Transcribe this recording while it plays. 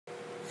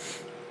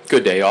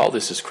Good day, all.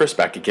 This is Chris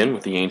back again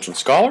with the Ancient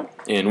Scholar,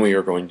 and we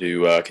are going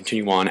to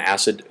continue on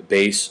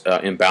acid-base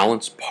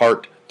imbalance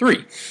part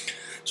 3.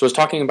 So I was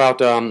talking about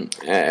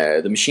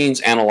the machines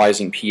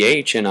analyzing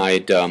pH, and I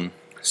had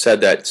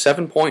said that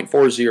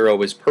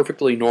 7.40 is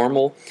perfectly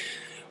normal,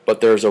 but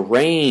there's a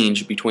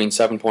range between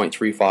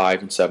 7.35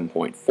 and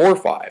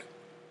 7.45.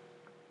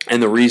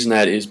 And the reason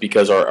that is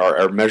because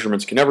our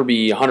measurements can never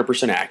be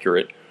 100%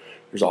 accurate.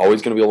 There's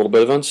always going to be a little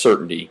bit of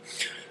uncertainty,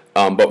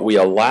 but we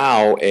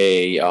allow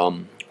a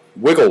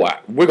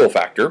wiggle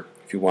factor,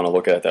 if you want to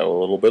look at that, a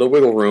little bit of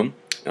wiggle room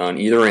on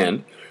either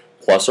end,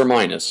 plus or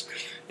minus.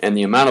 And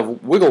the amount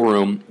of wiggle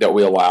room that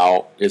we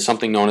allow is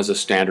something known as a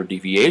standard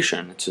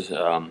deviation.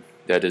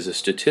 That is a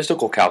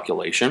statistical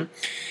calculation,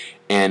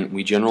 and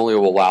we generally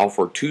will allow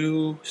for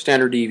 2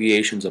 standard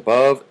deviations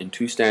above and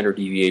 2 standard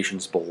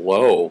deviations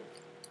below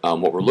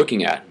what we're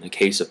looking at. In the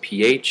case of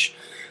pH,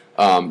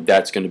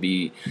 that's going to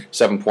be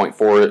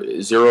 7.40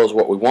 is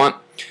what we want.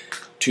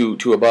 2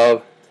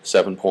 above,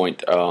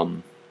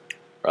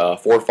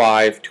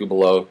 7.45, 2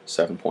 below,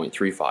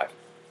 7.35.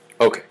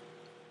 Okay,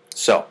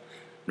 so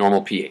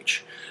normal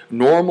pH.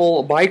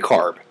 Normal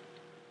bicarb,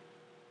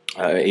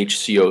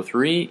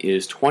 HCO3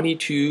 is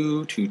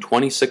 22 to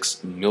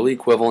 26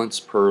 milliequivalents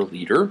per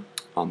liter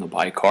on the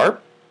bicarb.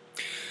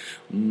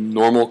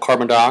 Normal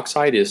carbon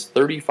dioxide is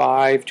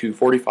 35 to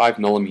 45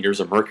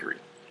 millimeters of mercury.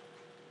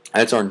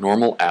 That's our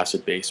normal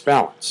acid-base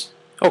balance.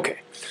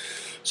 Okay,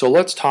 so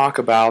let's talk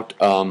about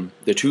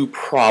the two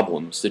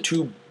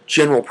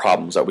general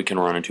problems that we can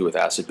run into with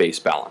acid-base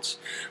balance.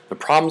 The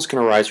problems can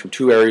arise from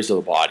 2 areas of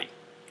the body: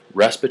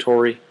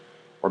 respiratory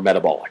or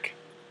metabolic.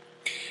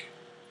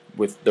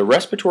 With the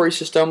respiratory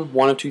system,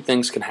 one of 2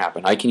 things can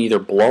happen. I can either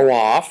blow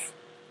off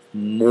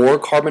more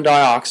carbon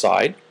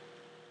dioxide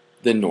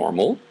than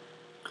normal.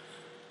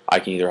 I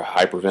can either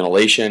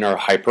hyperventilation or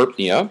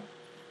hyperpnea,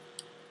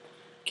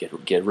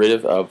 get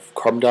rid of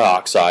carbon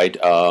dioxide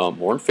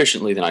more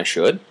efficiently than I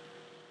should.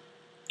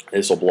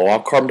 This will blow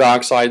off carbon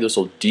dioxide. This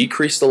will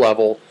decrease the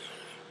level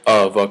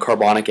of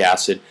carbonic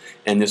acid,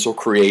 and this will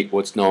create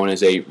what's known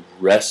as a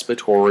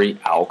respiratory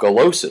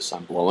alkalosis.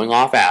 I'm blowing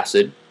off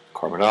acid,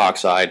 carbon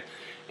dioxide,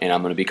 and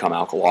I'm going to become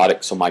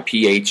alkalotic, so my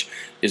pH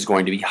is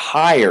going to be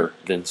higher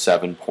than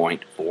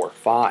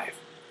 7.45.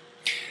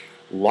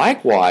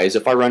 Likewise,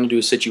 if I run into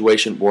a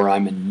situation where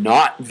I'm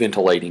not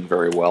ventilating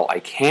very well, I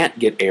can't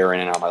get air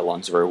in and out of my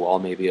lungs very well,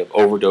 maybe I've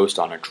overdosed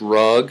on a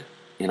drug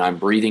and I'm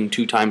breathing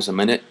 2 times a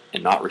minute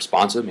and not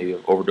responsive, maybe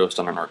I've overdosed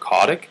on a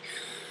narcotic,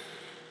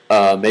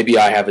 maybe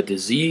I have a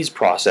disease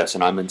process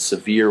and I'm in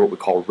severe what we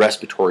call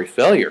respiratory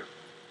failure.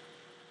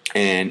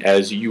 And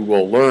as you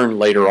will learn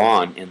later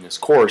on in this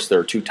course, there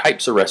are 2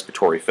 types of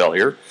respiratory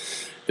failure.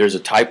 There's a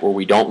type where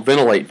we don't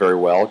ventilate very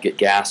well, get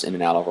gas in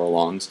and out of our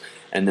lungs,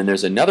 and then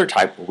there's another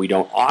type where we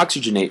don't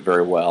oxygenate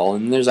very well,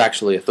 and there's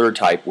actually a 3rd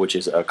type, which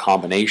is a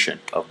combination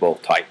of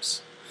both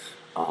types,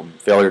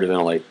 failure to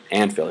ventilate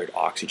and failure to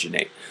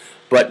oxygenate.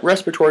 But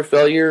respiratory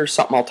failure is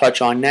something I'll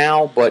touch on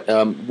now, but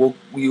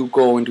we'll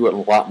go into it in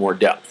a lot more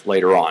depth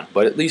later on.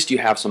 But at least you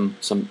have some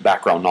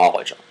background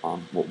knowledge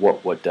on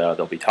what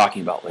they'll be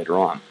talking about later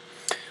on.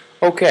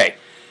 Okay,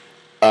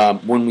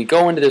 when we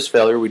go into this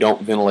failure, we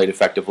don't ventilate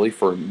effectively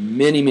for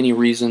many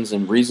reasons,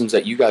 and reasons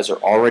that you guys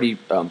are already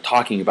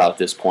talking about at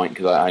this point,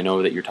 because I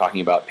know that you're talking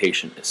about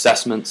patient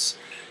assessments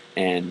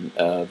and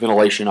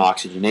ventilation,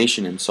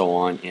 oxygenation, and so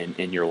on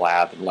in your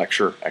lab and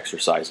lecture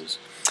exercises.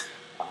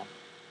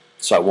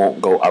 So I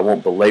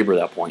won't belabor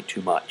that point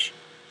too much.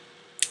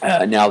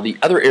 Now, the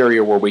other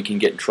area where we can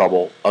get in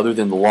trouble, other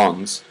than the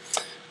lungs,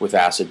 with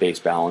acid-base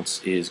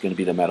balance is going to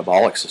be the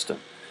metabolic system.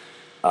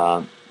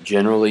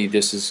 Generally,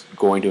 this is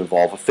going to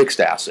involve a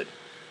fixed acid.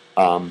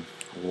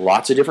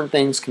 Lots of different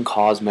things can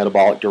cause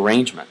metabolic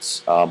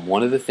derangements.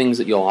 One of the things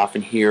that you'll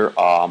often hear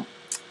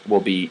will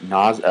be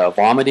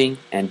vomiting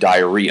and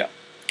diarrhea.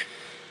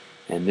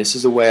 And this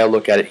is the way I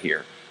look at it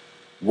here.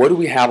 What do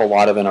we have a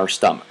lot of in our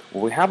stomach?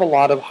 Well, we have a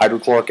lot of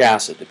hydrochloric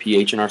acid. The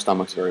pH in our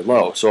stomach is very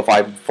low. So if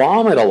I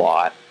vomit a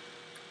lot,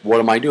 what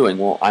am I doing?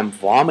 Well, I'm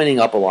vomiting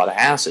up a lot of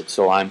acid.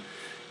 So I'm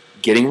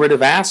getting rid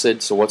of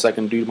acid. So what's that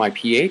going to do to my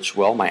pH?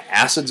 Well, my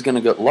acid's going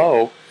to get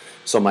low,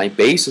 so my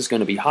base is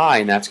going to be high,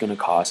 and that's going to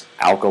cause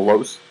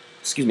alkalosis.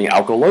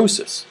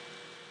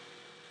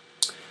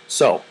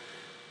 So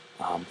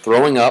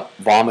throwing up,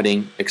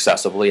 vomiting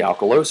excessively,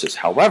 alkalosis.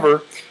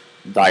 However,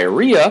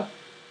 diarrhea,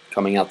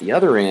 coming out the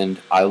other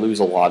end, I lose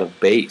a lot of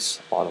base,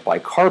 a lot of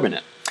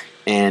bicarbonate.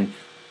 And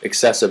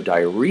excessive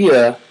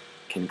diarrhea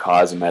can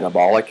cause a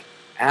metabolic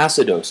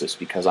acidosis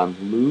because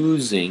I'm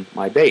losing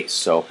my base.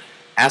 So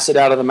acid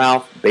out of the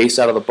mouth, base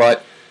out of the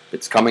butt. If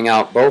it's coming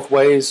out both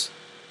ways,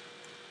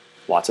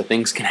 lots of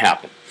things can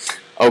happen.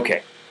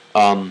 Okay,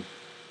 and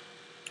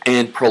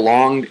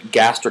prolonged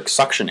gastric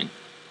suctioning,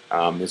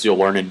 as you'll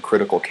learn in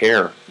critical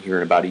care here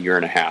in about 1.5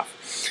 years.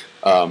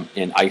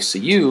 In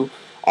ICU,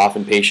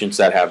 often patients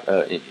that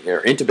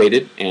are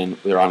intubated and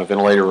they're on a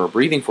ventilator or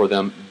breathing for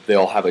them,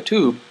 they'll have a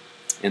tube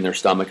in their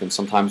stomach, and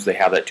sometimes they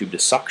have that tube to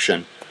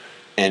suction,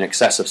 and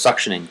excessive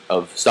suctioning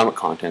of stomach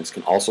contents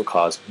can also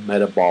cause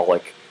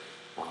metabolic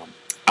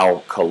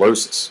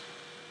alkalosis.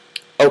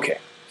 Okay,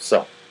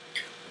 so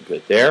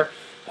good there.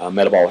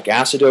 Metabolic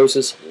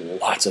acidosis,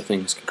 lots of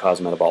things can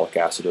cause metabolic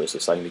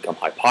acidosis. I can become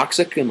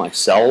hypoxic and my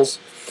cells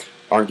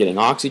aren't getting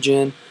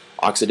oxygen.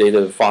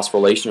 Oxidative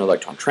phosphorylation or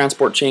electron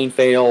transport chain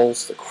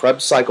fails. The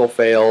Krebs cycle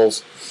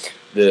fails.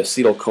 The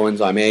acetyl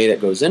coenzyme A that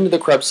goes into the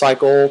Krebs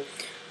cycle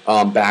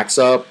backs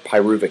up.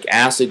 Pyruvic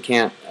acid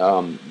can't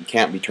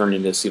be turned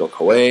into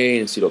acetyl-CoA,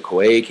 and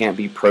acetyl-CoA can't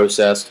be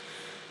processed,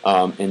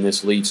 and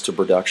this leads to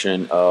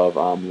production of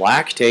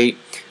lactate,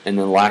 and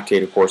then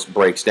lactate, of course,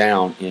 breaks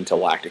down into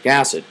lactic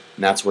acid,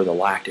 and that's where the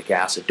lactic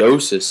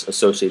acidosis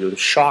associated with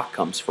shock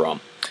comes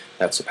from.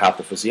 That's the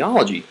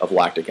pathophysiology of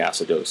lactic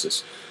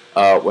acidosis.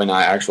 I'm going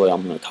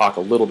to talk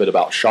a little bit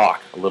about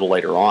shock a little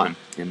later on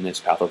in this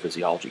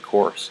pathophysiology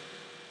course.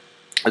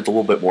 There's a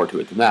little bit more to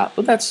it than that,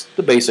 but that's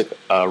the basic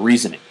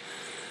reasoning.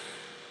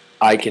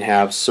 I can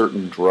have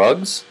certain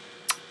drugs,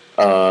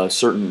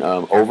 certain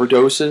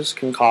overdoses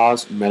can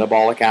cause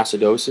metabolic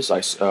acidosis,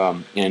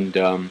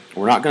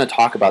 we're not going to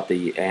talk about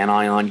the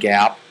anion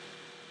gap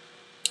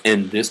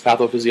in this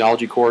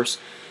pathophysiology course,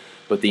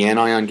 but the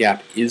anion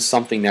gap is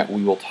something that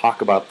we will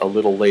talk about a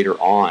little later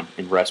on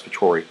in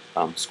respiratory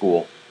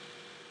school.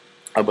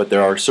 But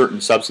there are certain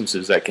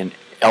substances that can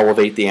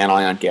elevate the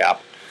anion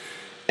gap,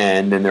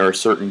 and then there are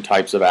certain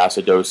types of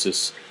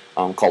acidosis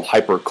called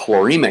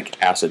hyperchloremic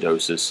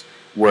acidosis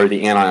where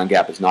the anion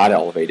gap is not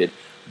elevated.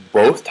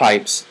 Both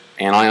types,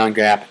 anion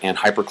gap and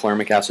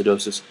hyperchloremic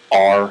acidosis,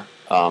 are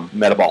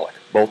metabolic.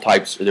 Both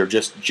types, they're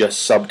just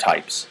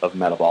subtypes of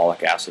metabolic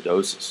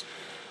acidosis.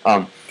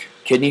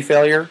 Kidney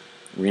failure,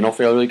 renal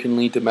failure can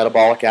lead to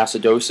metabolic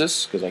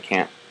acidosis because I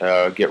can't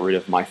get rid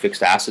of my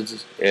fixed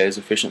acids as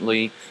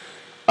efficiently.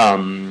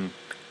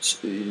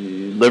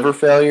 Liver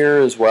failure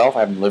as well. If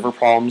I have liver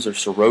problems or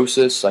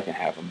cirrhosis, I can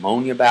have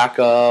ammonia back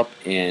up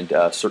and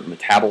certain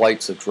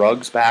metabolites of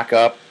drugs back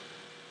up.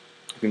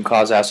 It can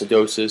cause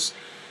acidosis.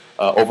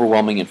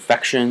 Overwhelming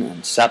infection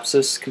and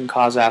sepsis can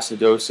cause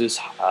acidosis.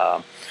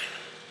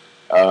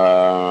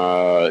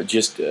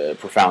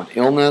 Profound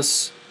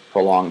illness,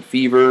 prolonged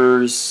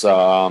fevers.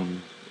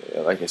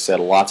 Like I said,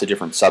 lots of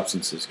different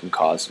substances can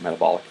cause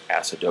metabolic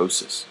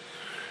acidosis.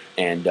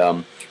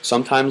 And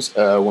sometimes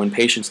when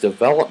patients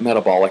develop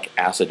metabolic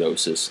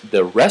acidosis,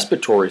 the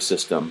respiratory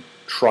system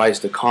tries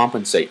to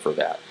compensate for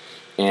that.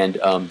 And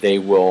they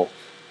will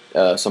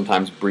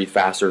sometimes breathe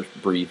faster,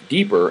 breathe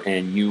deeper.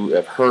 And you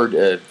have heard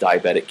of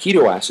diabetic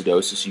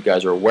ketoacidosis. You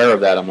guys are aware of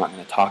that. I'm not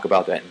going to talk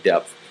about that in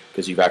depth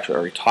because you've actually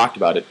already talked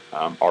about it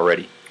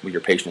already with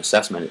your patient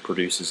assessment. It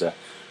produces a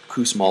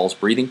Kussmaul's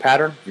breathing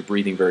pattern. You're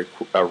breathing very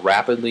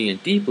rapidly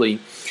and deeply.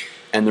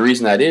 And the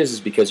reason that is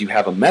because you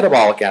have a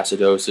metabolic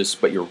acidosis,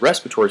 but your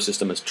respiratory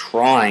system is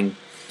trying,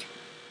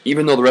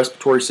 even though the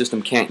respiratory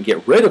system can't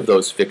get rid of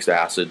those fixed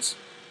acids,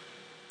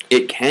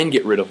 it can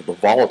get rid of the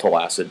volatile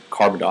acid,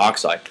 carbon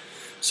dioxide.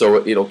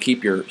 So it'll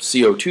keep your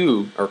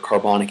CO2 or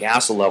carbonic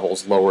acid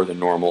levels lower than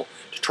normal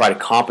to try to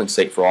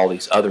compensate for all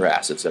these other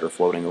acids that are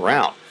floating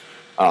around.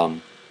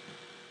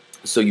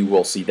 So you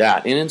will see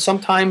that. And then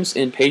sometimes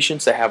in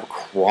patients that have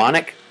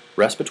chronic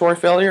respiratory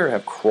failure,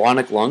 have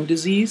chronic lung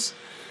disease,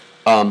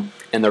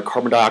 and their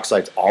carbon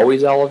dioxide is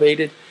always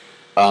elevated,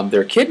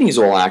 their kidneys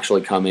will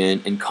actually come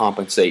in and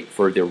compensate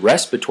for the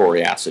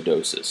respiratory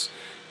acidosis.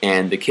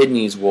 And the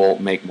kidneys will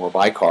make more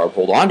bicarb,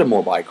 hold on to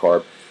more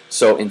bicarb.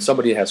 So in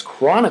somebody that has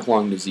chronic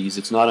lung disease,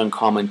 it's not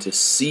uncommon to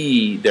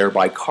see their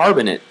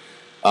bicarbonate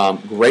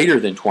greater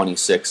than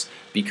 26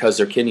 because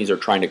their kidneys are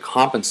trying to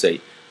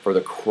compensate for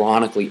the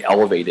chronically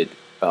elevated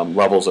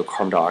levels of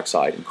carbon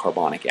dioxide and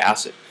carbonic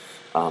acid.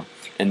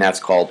 And that's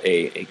called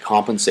a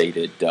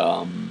compensated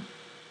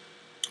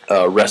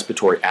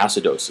respiratory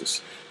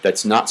acidosis.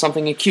 That's not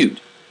something acute.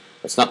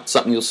 That's not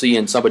something you'll see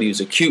in somebody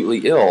who's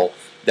acutely ill.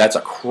 That's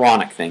a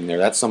chronic thing there.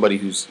 That's somebody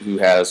who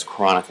has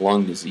chronic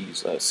lung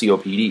disease,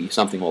 COPD,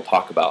 something we'll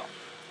talk about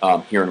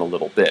here in a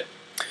little bit.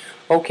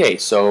 Okay,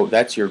 so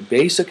that's your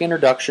basic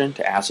introduction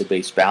to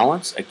acid-base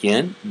balance.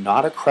 Again,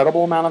 not a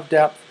credible amount of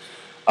depth,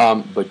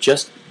 but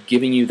just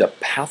giving you the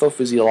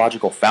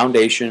pathophysiological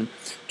foundation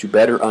to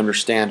better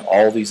understand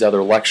all these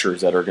other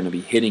lectures that are going to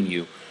be hitting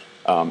you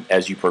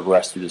as you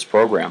progress through this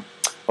program.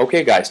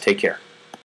 Okay, guys, take care.